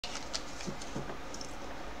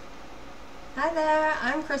Hi there,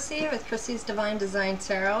 I'm Chrissie with Chrissie's Divine Design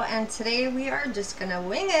Tarot, and today we are just gonna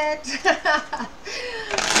wing it.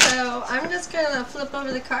 So I'm just gonna flip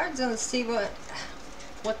over the cards and see what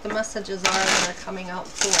the messages are that are coming out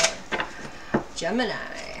for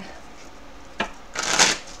Gemini.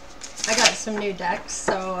 I got some new decks,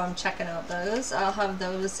 so I'm checking out those. I'll have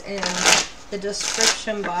those in the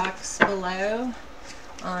description box below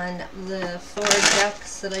on the 4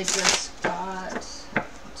 decks that I just got.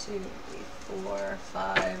 2, 3, 4,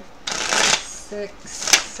 5, 6,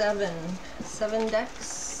 7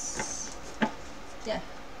 decks. Yeah,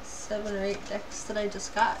 7 or 8 decks that I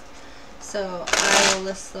just got. So I will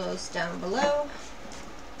list those down below.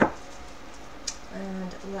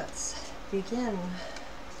 And let's begin.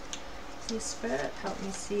 Please, Spirit, help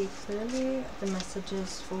me see clearly the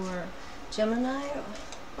messages for Gemini.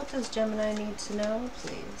 What does Gemini need to know,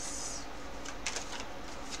 please?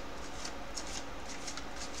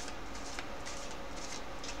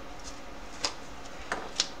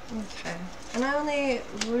 Okay, and I only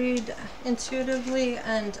read intuitively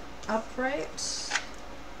and upright.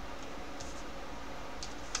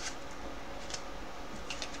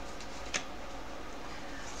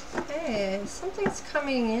 Okay, something's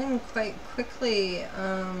coming in quite quickly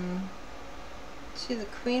to the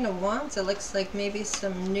Queen of Wands. It looks like maybe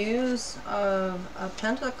some news of a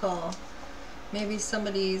pentacle. Maybe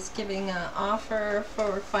somebody's giving an offer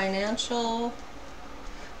for financial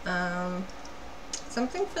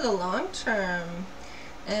something for the long term,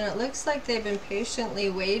 and it looks like they've been patiently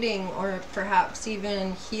waiting, or perhaps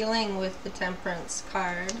even healing with the Temperance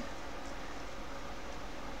card.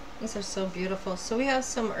 These are so beautiful. So we have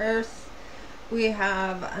some earth, we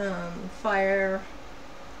have fire,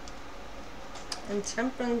 and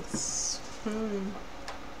Temperance.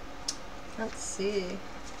 Let's see.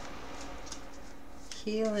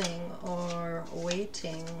 Healing or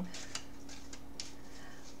waiting.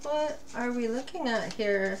 What are we looking at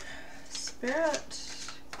here, Spirit?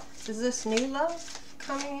 Is this new love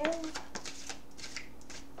coming in?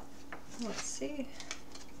 Let's see.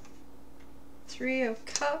 3 of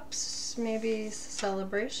Cups, maybe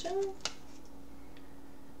celebration.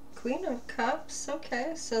 Queen of Cups,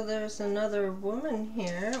 okay, so there's another woman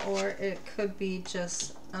here, or it could be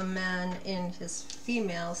just a man in his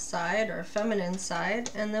female side or feminine side.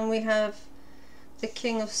 And then we have the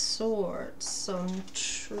King of Swords, some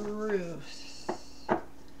truth.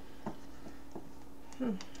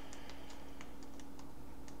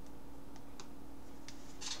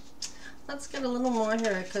 Let's get a little more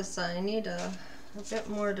here, because I need a bit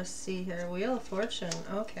more to see here. Wheel of Fortune,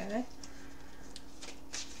 okay.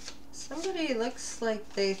 Somebody looks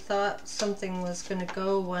like they thought something was going to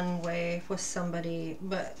go one way with somebody,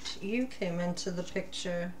 but you came into the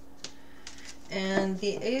picture. And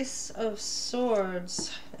the Ace of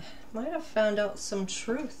Swords might have found out some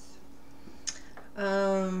truth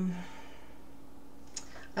about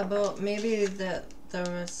maybe that there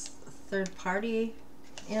was a third party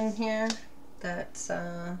in here that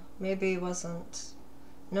maybe wasn't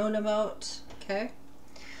known about. Okay.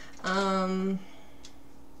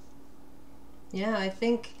 Yeah, I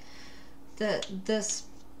think that this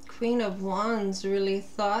Queen of Wands really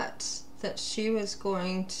thought that she was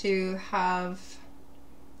going to have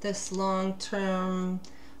this long-term,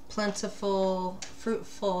 plentiful,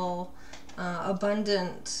 fruitful,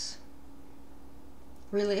 abundant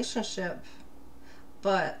relationship.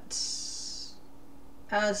 But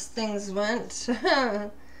as things went,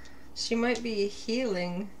 she might be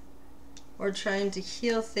healing or trying to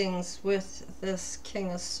heal things with this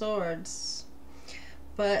King of Swords.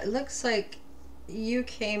 But it looks like you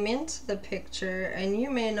came into the picture and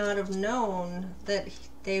you may not have known that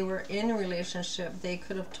they were in a relationship. They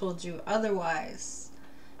could have told you otherwise,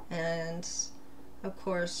 and of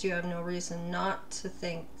course you have no reason not to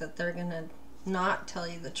think that they're gonna not tell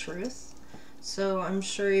you the truth. So I'm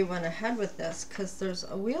sure you went ahead with this, because there's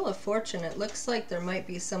a Wheel of Fortune. It looks like there might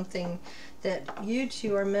be something that you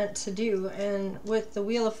two are meant to do, and with the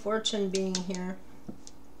Wheel of Fortune being here,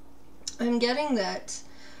 I'm getting that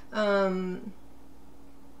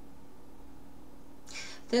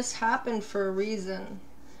this happened for a reason.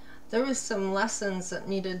 There was some lessons that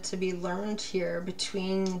needed to be learned here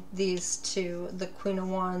between these two, the Queen of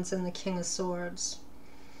Wands and the King of Swords.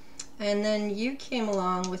 And then you came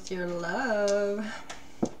along with your love,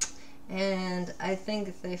 and I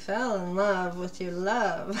think they fell in love with your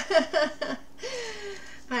love.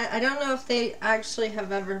 I don't know if they actually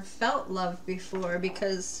have ever felt love before,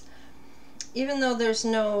 because even though there's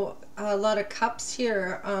a lot of cups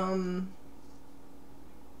here,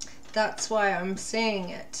 That's why I'm saying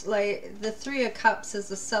it. Like, the Three of Cups is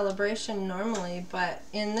a celebration normally, but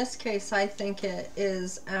in this case I think it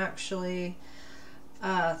is actually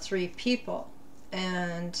three people.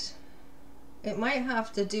 And it might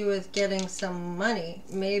have to do with getting some money.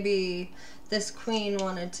 Maybe this queen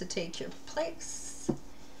wanted to take your place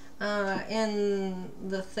in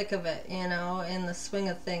the thick of it, you know, in the swing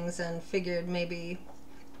of things, and figured maybe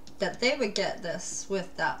that they would get this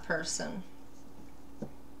with that person.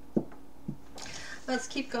 Let's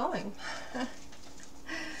keep going.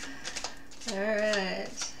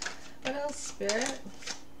 Alright. What else, Spirit?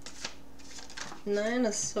 Nine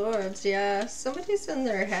of Swords. Yeah, somebody's in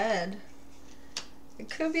their head. It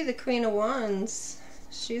could be the Queen of Wands.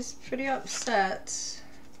 She's pretty upset.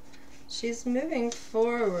 She's moving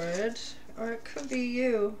forward. Or it could be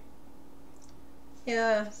you.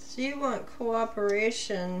 Yeah, so you want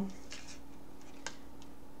cooperation.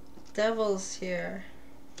 Devil's here.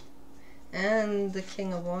 And the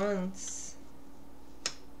King of Wands.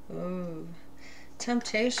 Ooh.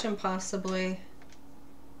 Temptation, possibly.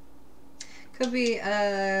 Could be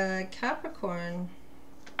a Capricorn.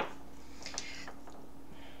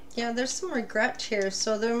 Yeah, there's some regret here,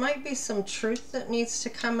 so there might be some truth that needs to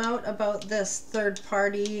come out about this third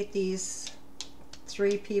party, these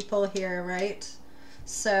three people here, right?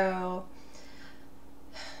 So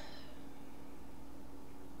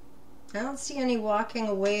I don't see any walking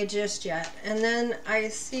away just yet. And then I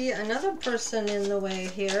see another person in the way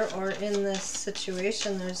here, or in this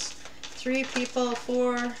situation. There's three people,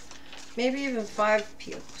 four, maybe even five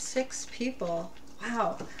people, six people.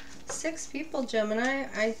 Wow. 6 people, Gemini.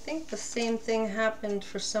 I think the same thing happened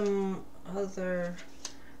for some other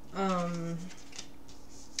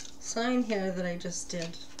sign here that I just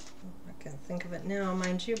did. I can't think of it now,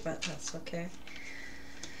 mind you, but that's okay.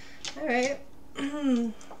 Alright.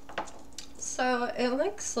 So it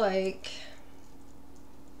looks like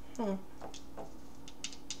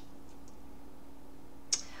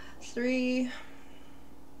 3,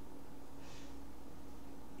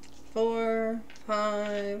 4,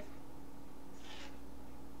 5,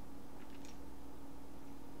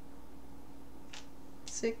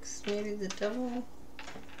 6, maybe the devil.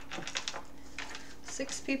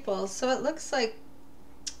 6 people. So it looks like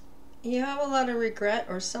you have a lot of regret,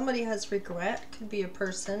 or somebody has regret. Could be a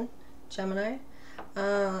person, Gemini.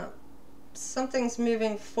 Something's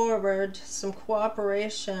moving forward, some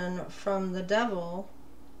cooperation from the devil.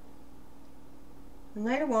 The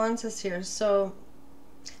Knight of Wands is here, so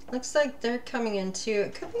looks like they're coming in too.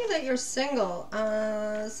 It could be that you're single.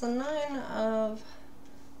 It's the Nine of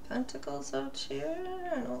Pentacles out here.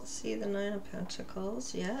 I don't see the Nine of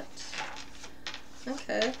Pentacles yet.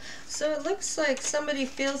 Okay, so it looks like somebody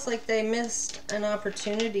feels like they missed an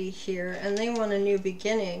opportunity here and they want a new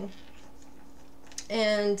beginning.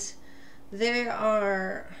 And they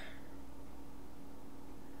are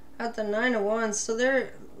at the Nine of Wands, so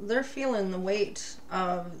they're feeling the weight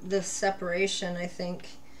of this separation, I think.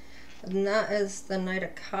 And that is the Knight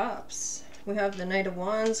of Cups. We have the Knight of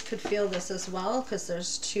Wands, could feel this as well, because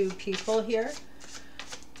there's 2 people here.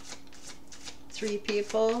 3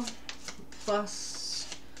 people,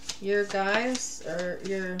 plus your guys, or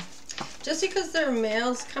your... Just because they're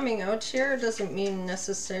males coming out here doesn't mean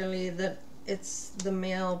necessarily that it's the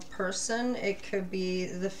male person. It could be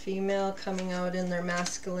the female coming out in their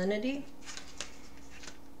masculinity.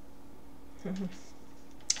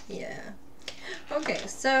 Yeah. Okay,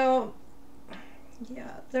 so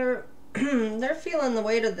yeah, they're they're feeling the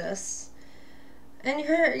weight of this, and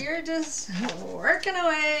you're just working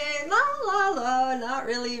away, la la la, not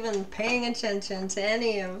really even paying attention to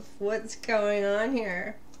any of what's going on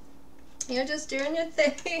here. You're just doing your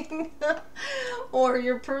thing, or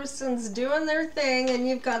your person's doing their thing, and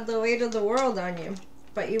you've got the weight of the world on you.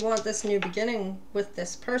 But you want this new beginning with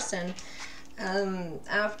this person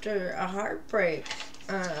after a heartbreak.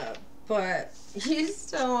 But you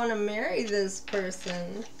still want to marry this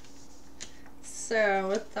person. So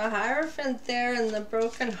with the Hierophant there and the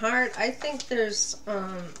broken heart, I think there's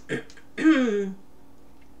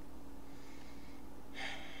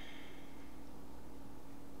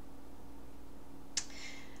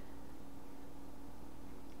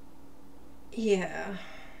yeah,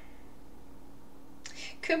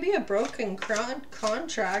 could be a broken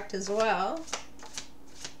contract as well.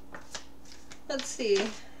 Let's see.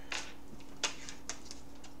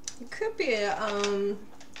 It could be an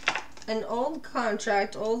old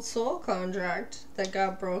contract, old soul contract that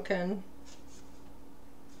got broken.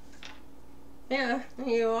 Yeah,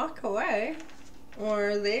 you walk away,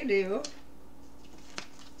 or they do.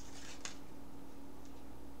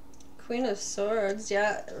 Queen of Swords,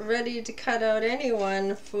 yeah, ready to cut out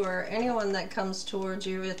anyone. For anyone that comes towards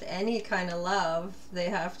you with any kind of love, they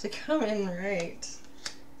have to come in right.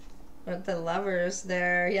 With the Lovers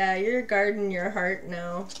there, yeah, you're guarding your heart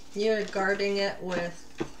now. You're guarding it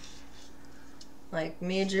with like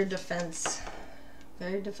major defense,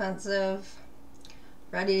 very defensive,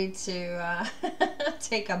 ready to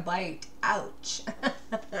take a bite. Ouch.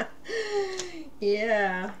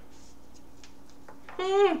 Yeah.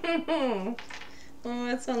 Oh,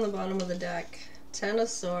 what's on the bottom of the deck? Ten of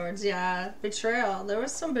Swords, yeah, betrayal. There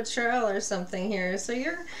was some betrayal or something here. So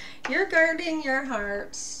you're guarding your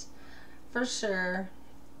hearts for sure,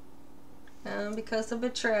 because of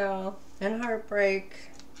betrayal and heartbreak.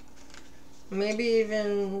 Maybe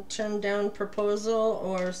even turned down proposal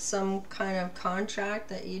or some kind of contract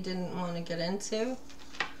that you didn't want to get into.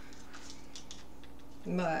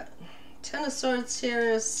 But Ten of Swords here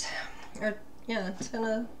is, or yeah,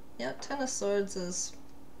 Ten of Swords is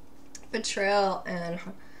betrayal and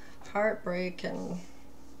heartbreak and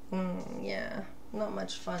yeah, not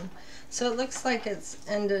much fun. So it looks like it's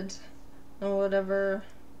ended or whatever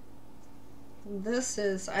this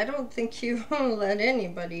is. I don't think you let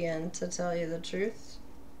anybody in, to tell you the truth.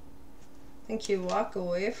 I think you walk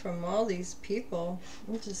away from all these people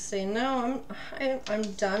and just say, no, I'm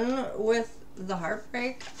done with the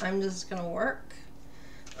heartbreak. I'm just gonna work.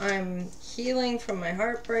 I'm healing from my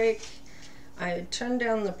heartbreak. I turned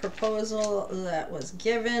down the proposal that was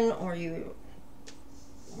given, or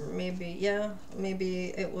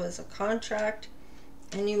maybe it was a contract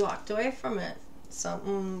and you walked away from it.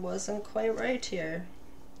 Something wasn't quite right here.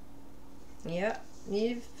 Yep,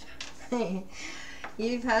 you've been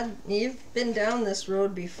down this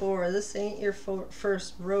road before. This ain't your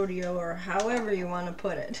first rodeo, or however you want to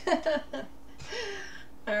put it.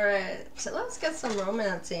 All right, so let's get some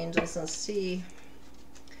romance angels and see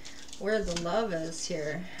where the love is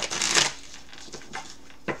here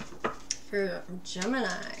for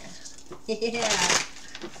Gemini. Yeah,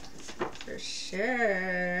 for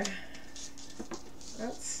sure.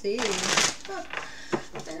 Let's see. Huh,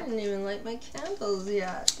 I didn't even light my candles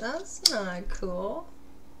yet. That's not cool.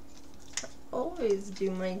 I always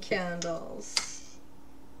do my candles.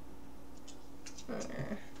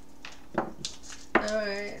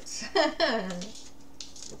 Alright.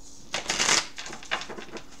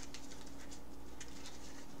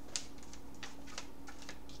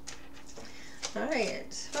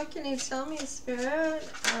 Alright, what can you tell me, Spirit,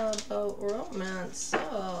 about romance?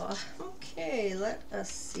 Oh, okay, let us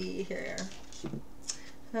see here.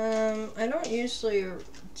 I don't usually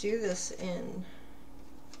do this in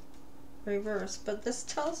reverse, but this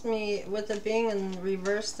tells me with it being in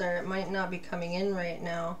reverse there, it might not be coming in right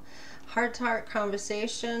now. Heart-to-heart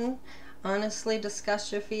conversation. Honestly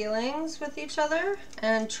discuss your feelings with each other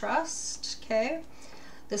and trust, okay?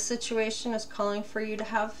 The situation is calling for you to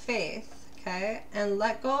have faith. Okay, and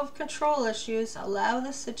let go of control issues. Allow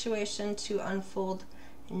the situation to unfold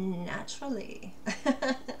naturally.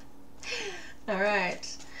 All right,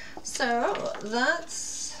 so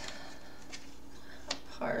that's a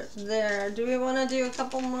part there. Do we want to do a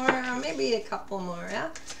couple more? Maybe a couple more, yeah?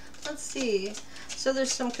 Let's see. So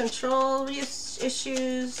there's some control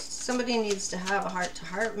issues. Somebody needs to have a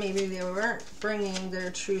heart-to-heart. Maybe they weren't bringing their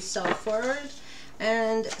true self forward.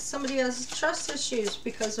 And somebody has trust issues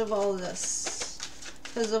because of all this,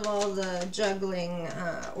 because of all the juggling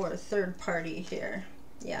or third party here.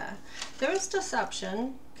 Yeah, there was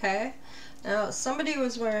deception, okay? Now, somebody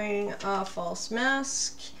was wearing a false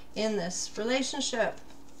mask in this relationship.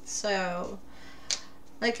 So,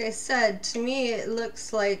 like I said, to me it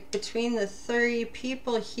looks like between the 3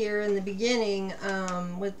 people here in the beginning,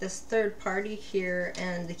 with this third party here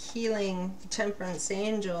and the healing temperance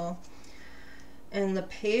angel, and the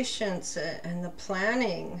patience and the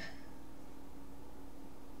planning.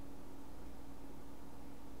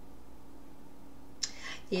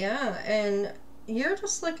 Yeah, and you're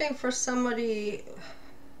just looking for somebody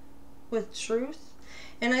with truth.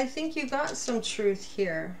 And I think you got some truth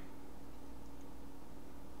here.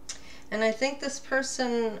 And I think this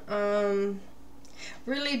person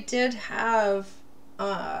really did have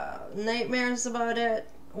nightmares about it,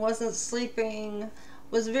 wasn't sleeping,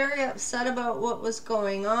 was very upset about what was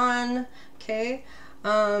going on, okay?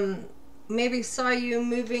 Maybe saw you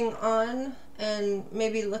moving on and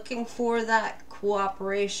maybe looking for that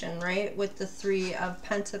cooperation, right? With the 3 of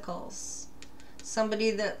Pentacles.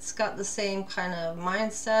 Somebody that's got the same kind of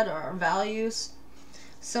mindset or values.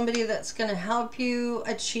 Somebody that's going to help you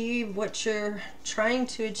achieve what you're trying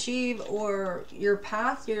to achieve, or your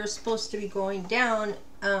path you're supposed to be going down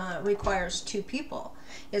requires 2 people.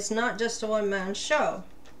 It's not just a one-man show.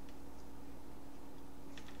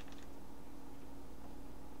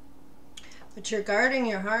 But you're guarding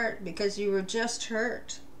your heart because you were just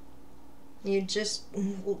hurt. You just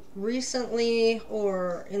recently,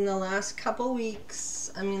 or in the last couple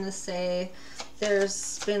weeks, I'm going to say,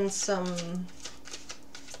 there's been some,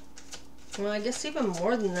 well, I guess even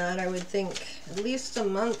more than that, I would think, at least a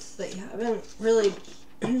month that you haven't really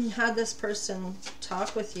had this person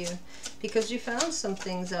talk with you because you found some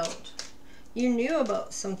things out. You knew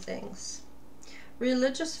about some things.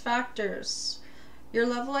 Religious factors. Your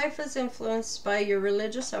love life is influenced by your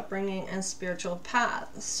religious upbringing and spiritual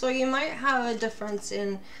path. So you might have a difference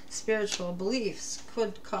in spiritual beliefs.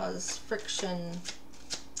 Could cause friction.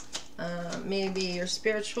 Maybe you're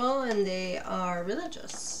spiritual and they are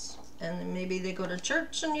religious. And maybe they go to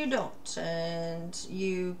church and you don't. And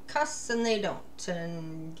you cuss and they don't.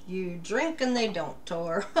 And you drink and they don't.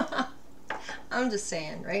 Or I'm just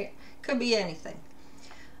saying, right? Could be anything.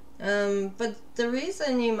 But the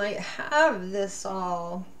reason you might have this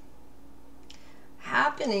all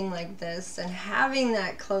happening like this and having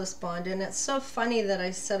that close bond, and it's so funny that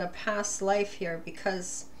I said a past life here,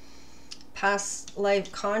 because past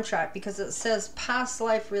life contract, because it says past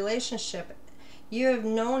life relationship. You have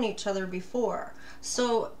known each other before.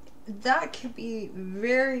 So that could be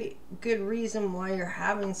very good reason why you're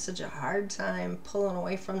having such a hard time pulling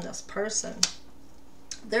away from this person.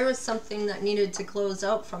 There was something that needed to close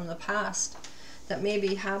out from the past that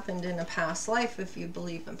maybe happened in a past life, if you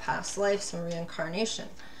believe in past lives and reincarnation.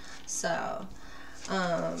 So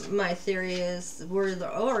my theory is we're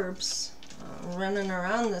the orbs running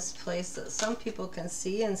around this place that some people can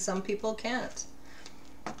see and some people can't.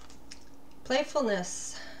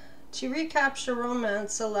 Playfulness. To recapture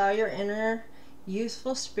romance, allow your inner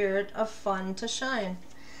youthful spirit of fun to shine.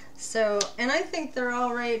 So, and I think they're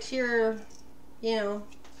all right here. You know,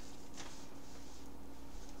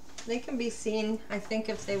 they can be seen, I think,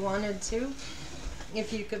 if they wanted to,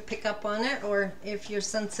 if you could pick up on it, or if you're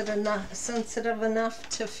sensitive enough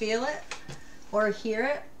to feel it or hear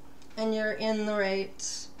it, and you're in the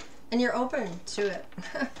right, and you're open to it.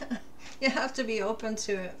 You have to be open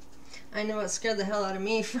to it. I know it scared the hell out of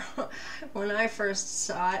me from when I first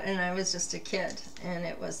saw it, and I was just a kid, and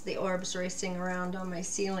it was the orbs racing around on my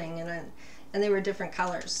ceiling, and they were different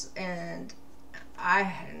colors, and I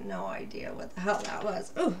had no idea what the hell that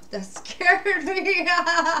was. Ooh, that scared me.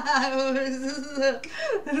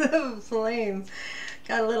 The flame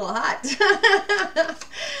got a little hot.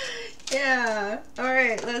 Yeah. All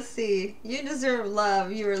right, let's see. You deserve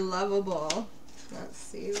love. You are lovable. Let's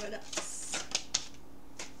see what else.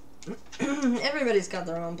 Everybody's got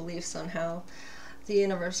their own beliefs on how the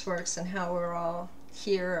universe works and how we're all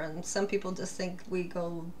here, and some people just think we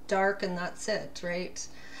go dark and that's it, right?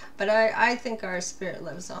 But I think our spirit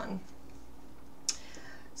lives on.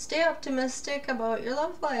 Stay optimistic about your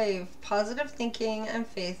love life. Positive thinking and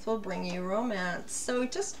faith will bring you romance. So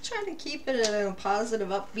just try to keep it in a positive,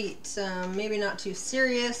 upbeat, maybe not too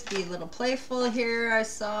serious. Be a little playful here. I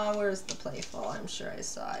saw, where's the playful? I'm sure I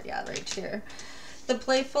saw it. Yeah, right here. The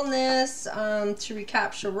playfulness, to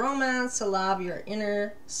recapture romance, allow your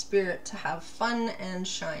inner spirit to have fun and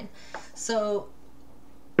shine. So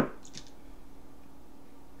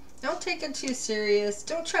don't take it too serious.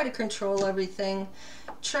 Don't try to control everything.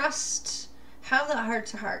 Trust. Have the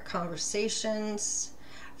heart-to-heart conversations.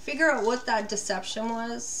 Figure out what that deception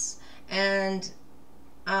was, and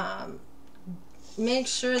make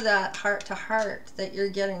sure that heart-to-heart that you're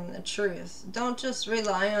getting the truth. Don't just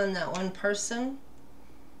rely on that one person.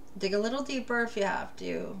 Dig a little deeper if you have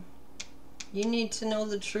to. You need to know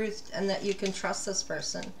the truth and that you can trust this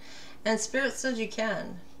person. And Spirit says you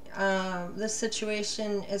can. This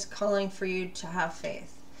situation is calling for you to have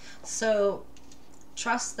faith. So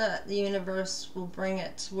trust that the universe will bring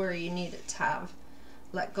it to where you need it to have.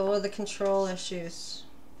 Let go of the control issues.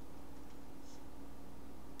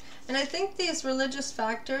 And I think these religious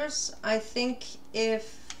factors, I think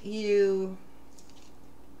if you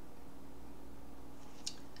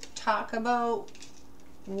talk about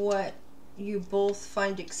what you both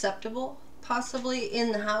find acceptable, possibly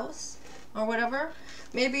in the house or whatever.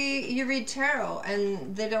 Maybe you read tarot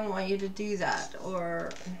and they don't want you to do that,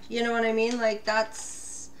 or you know what I mean? Like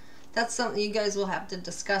that's something you guys will have to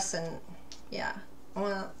discuss. And yeah,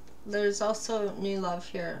 well, there's also new love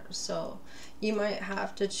here, so you might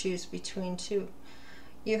have to choose between two.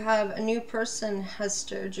 You have a new person has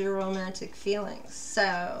stirred your romantic feelings,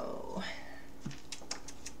 so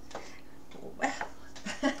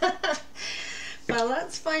well,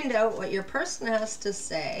 let's find out what your person has to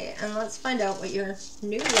say, and let's find out what your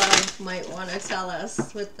new love might want to tell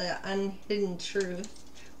us with the unhidden truth,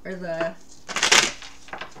 or the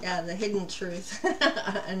Yeah, the hidden truth.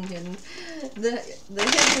 Unhidden. The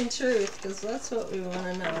hidden truth, because that's what we want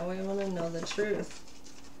to know. We want to know the truth.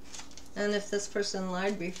 And if this person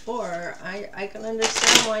lied before, I can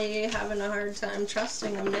understand why you're having a hard time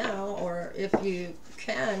trusting them now, or if you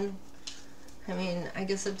can. I mean, I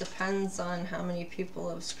guess it depends on how many people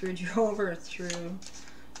have screwed you over through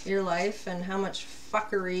your life and how much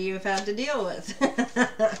fuckery you've had to deal with.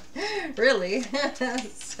 Really.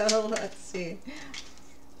 So let's see.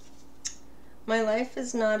 My life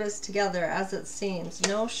is not as together as it seems.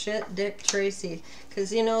 No shit, Dick Tracy.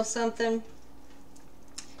 Because you know something?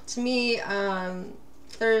 To me,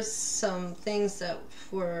 there's some things that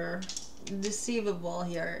were deceivable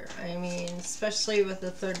here. I mean, especially with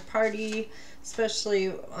the third party,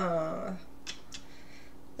 especially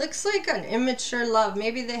looks like an immature love.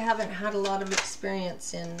 Maybe they haven't had a lot of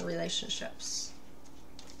experience in relationships.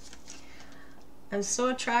 I'm so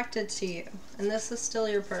attracted to you, and this is still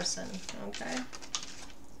your person, okay?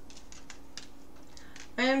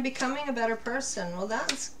 I am becoming a better person. Well,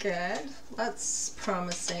 that's good. That's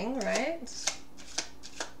promising, right?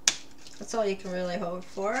 That's all you can really hope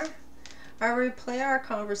for. I replay our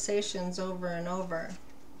conversations over and over.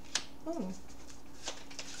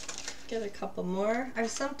 Get a couple more. I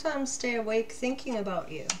sometimes stay awake thinking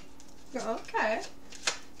about you. Okay.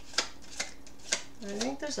 I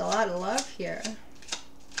think there's a lot of love here.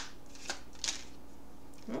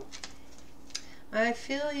 I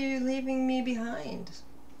feel you leaving me behind.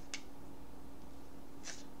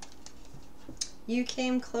 You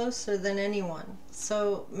came closer than anyone.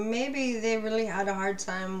 So maybe they really had a hard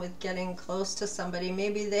time with getting close to somebody.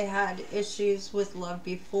 Maybe they had issues with love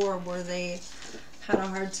before where they had a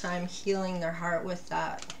hard time healing their heart with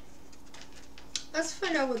that. Let's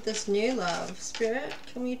find out what this new love. Spirit,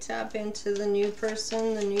 can we tap into the new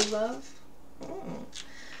person, the new love?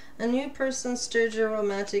 A new person stirred your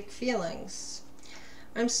romantic feelings.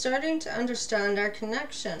 I'm starting to understand our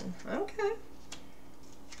connection. Okay.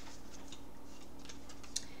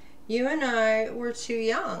 You and I were too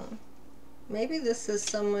young. Maybe this is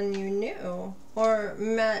someone you knew or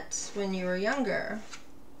met when you were younger.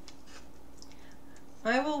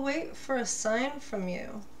 I will wait for a sign from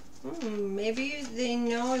you. Maybe they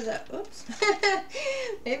know that, oops.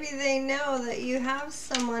 Maybe they know that you have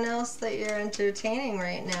someone else that you're entertaining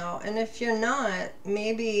right now. And if you're not,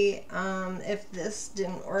 maybe if this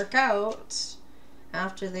didn't work out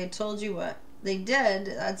after they told you what they did,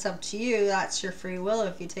 that's up to you. That's your free will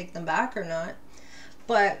if you take them back or not.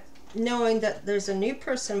 But knowing that there's a new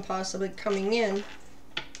person possibly coming in,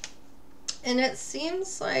 and it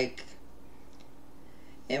seems like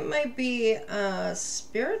it might be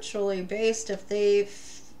spiritually based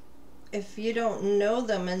if you don't know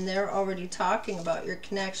them and they're already talking about your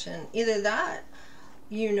connection. Either that,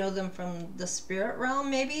 you know them from the spirit realm,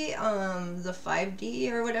 maybe the 5D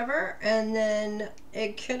or whatever, and then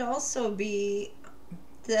it could also be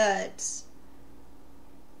that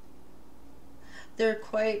they're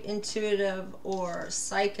quite intuitive or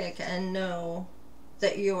psychic and know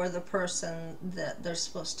that you're the person that they're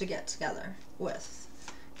supposed to get together with.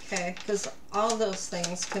 Okay, because all those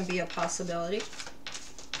things can be a possibility.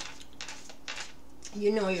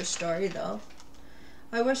 You know your story though.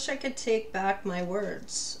 I wish I could take back my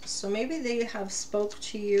words. So maybe they have spoke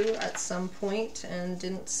to you at some point and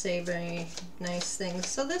didn't say very nice things.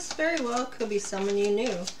 So this very well could be someone you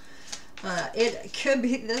knew. It could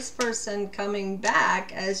be this person coming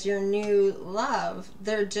back as your new love.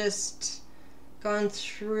 They're just gone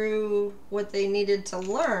through what they needed to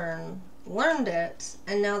learned it,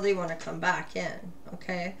 and now they want to come back in,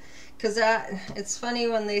 okay? Because it's funny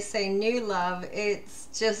when they say new love, it's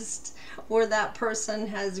just where that person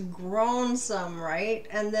has grown some, right?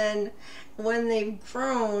 And then when they've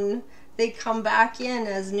grown, they come back in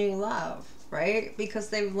as new love, right? Because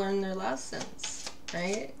they've learned their lessons,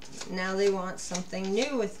 right? Now they want something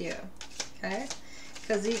new with you, okay?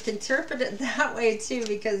 Because you can interpret it that way too,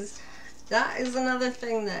 because that is another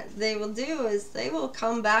thing that they will do, is they will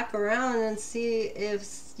come back around and see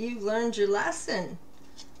if you've learned your lesson.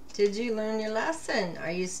 Did you learn your lesson?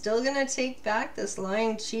 Are you still going to take back this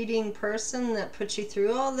lying, cheating person that put you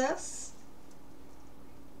through all this?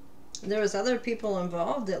 There was other people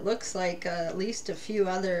involved. It looks like at least a few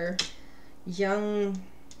other young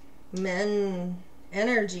men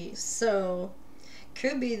energies. So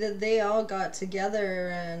could be that they all got together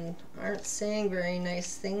and aren't saying very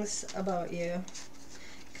nice things about you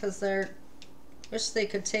because they wish they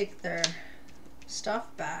could take their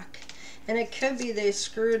stuff back. And it could be they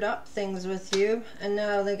screwed up things with you and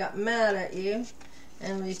now they got mad at you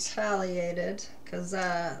and retaliated, because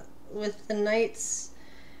with the Knights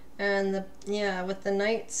And with the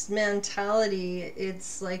Knight's mentality,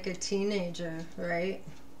 it's like a teenager, right?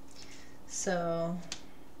 So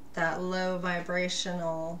that low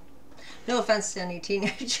vibrational, no offense to any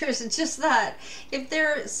teenagers, it's just that if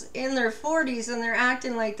they're in their 40s and they're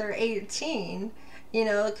acting like they're 18, you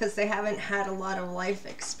know, because they haven't had a lot of life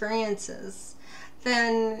experiences,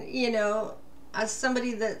 then, you know, as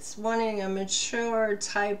somebody that's wanting a mature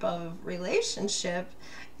type of relationship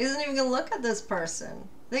isn't even going to look at this person.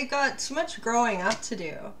 They got too much growing up to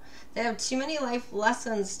do. They have too many life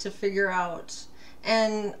lessons to figure out.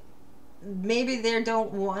 And maybe they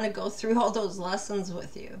don't want to go through all those lessons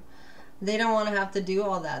with you. They don't want to have to do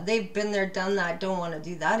all that. They've been there, done that, don't want to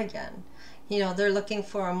do that again. You know, they're looking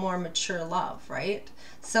for a more mature love, right?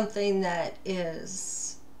 Something that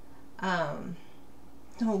is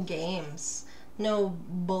no games, no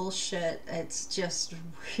bullshit. It's just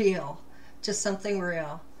real, just something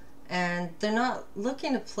real. And they're not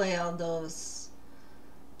looking to play all those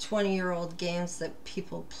 20-year-old games that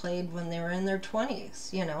people played when they were in their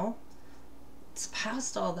 20s, you know? It's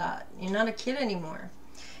past all that. You're not a kid anymore.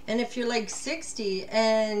 And if you're like 60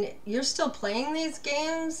 and you're still playing these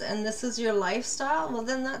games and this is your lifestyle, well,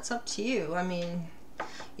 then that's up to you. I mean,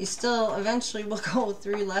 you still eventually will go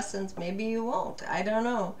through lessons. Maybe you won't. I don't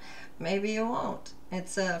know. Maybe you won't.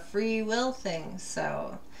 It's a free will thing.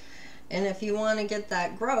 So, and if you want to get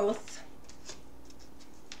that growth,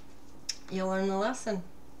 you'll learn the lesson.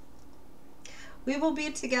 We will be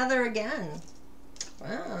together again.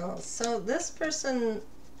 Wow. So this person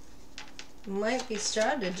might be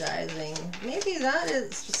strategizing. Maybe that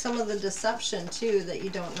is some of the deception too that you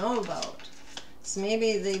don't know about. So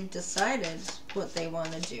maybe they've decided what they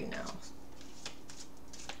want to do now.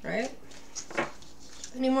 Right?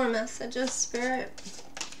 Any more messages, Spirit?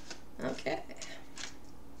 Okay.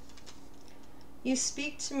 You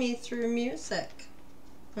speak to me through music.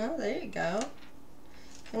 Oh, there you go.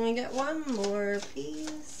 Can we get one more,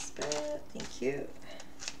 please, Spirit? Thank you.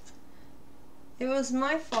 It was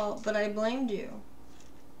my fault, but I blamed you.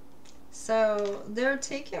 So they're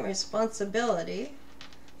taking responsibility.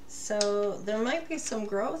 So there might be some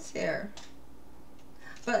growth here.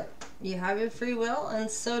 But you have your free will, and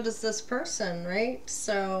so does this person, right?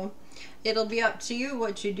 So it'll be up to you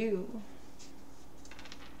what you do.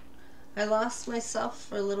 I lost myself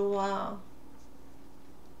for a little while.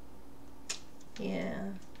 Yeah.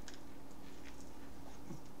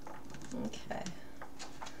 Okay.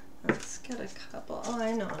 Let's get a couple. Oh,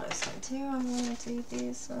 I know what I was going to do. I'm going to do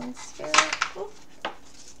these ones here. Oop.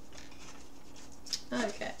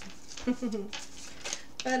 Okay.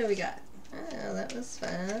 What do we got? Oh, that was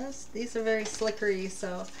fast. These are very slickery,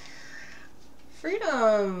 so.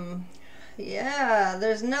 Freedom. Yeah,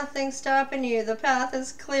 there's nothing stopping you. The path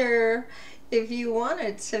is clear if you want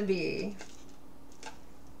it to be.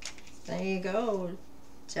 There you go.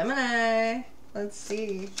 Gemini. Let's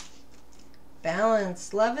see.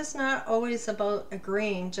 Balance. Love is not always about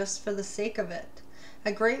agreeing just for the sake of it.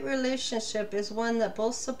 A great relationship is one that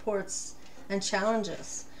both supports and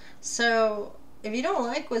challenges. So if you don't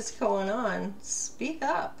like what's going on, speak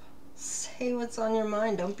up. Say what's on your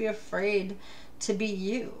mind. Don't be afraid to be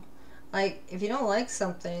you. Like, if you don't like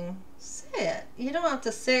something, say it. You don't have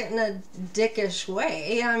to say it in a dickish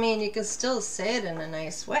way. I mean, you can still say it in a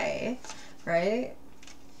nice way, right?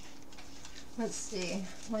 Let's see.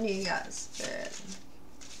 What do you got, Spirit?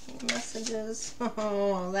 Any messages?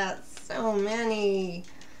 Oh, that's so many.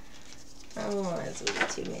 Oh, that's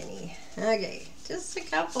way too many. Okay, just a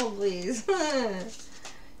couple, please.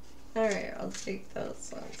 Alright, I'll take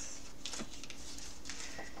those ones.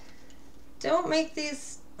 Don't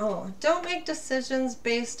make decisions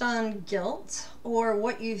based on guilt or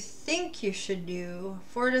what you think you should do,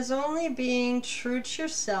 for it is only being true to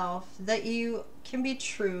yourself that you can be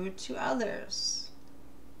true to others.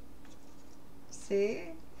 See?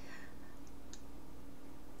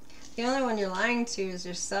 The only one you're lying to is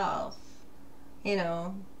yourself. You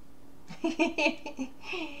know.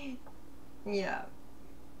 Yeah.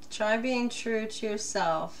 Try being true to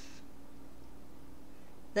yourself,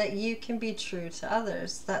 that you can be true to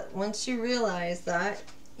others. That once you realize that,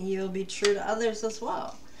 you'll be true to others as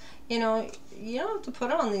well. You know, you don't have to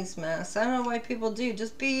put on these masks. I don't know why people do.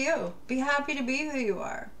 Just be you. Be happy to be who you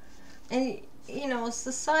are. And, you know,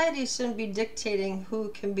 society shouldn't be dictating who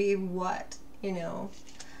can be what, you know.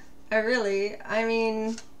 I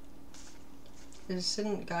mean,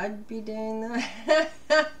 shouldn't God be doing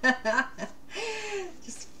that?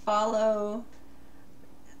 Just follow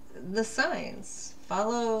the signs.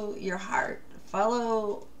 Follow your heart.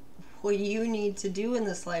 Follow what you need to do in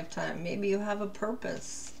this lifetime. Maybe you have a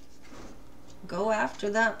purpose. Go after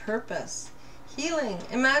that purpose. Healing.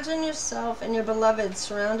 Imagine yourself and your beloved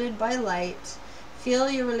surrounded by light. Feel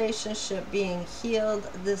your relationship being healed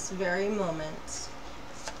this very moment.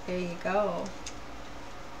 There you go.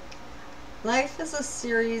 Life is a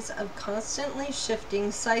series of constantly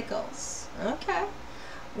shifting cycles. Okay.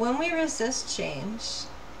 When we resist change,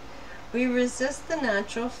 we resist the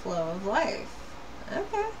natural flow of life.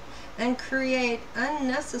 Okay. And create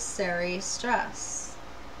unnecessary stress.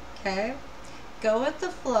 Okay. Go with the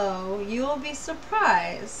flow. You will be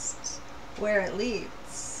surprised where it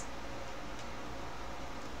leads.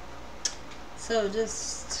 So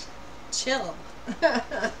just chill.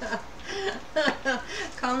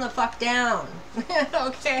 Calm the fuck down.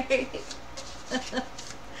 Okay.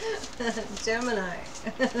 Gemini.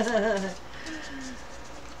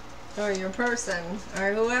 Or your person,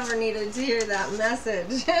 or whoever needed to hear that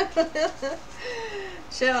message.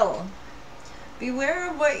 Chill. Beware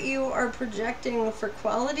of what you are projecting, for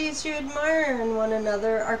qualities you admire in one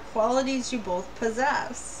another are qualities you both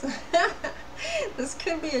possess. This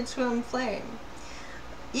could be a twin flame.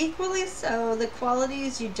 Equally so, the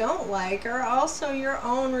qualities you don't like are also your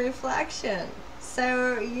own reflection.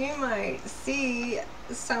 So you might see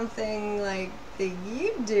something like that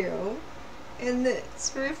you do, and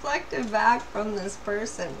it's reflected back from this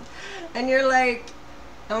person. And you're like,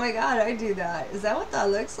 oh my God, I do that. Is that what that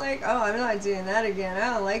looks like? Oh, I'm not doing that again.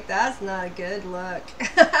 I don't like that. That's not a good look.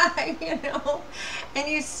 You know? And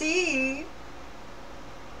you see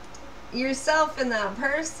yourself in that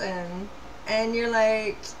person, and you're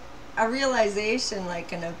like, a realization,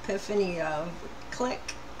 like an epiphany of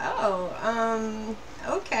click. Oh,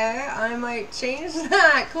 okay, I might change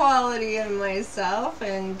that quality in myself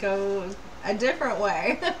and go a different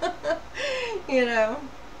way. You know?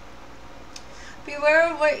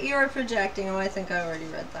 Beware of what you are projecting. Oh, I think I already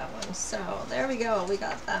read that one. So, there we go. We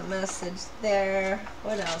got that message there.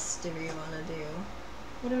 What else do we want to do?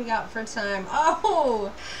 What do we got for time?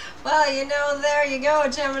 Oh, well, you know, there you go,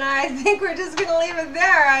 Gemini. I think we're just going to leave it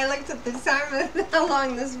there. I looked at the time and how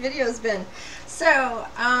long this video's been. So,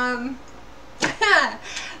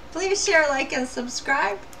 please share, like, and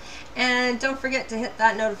subscribe. And don't forget to hit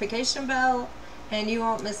that notification bell, and you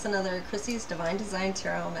won't miss another Chrissie's Divine Design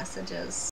Tarot messages.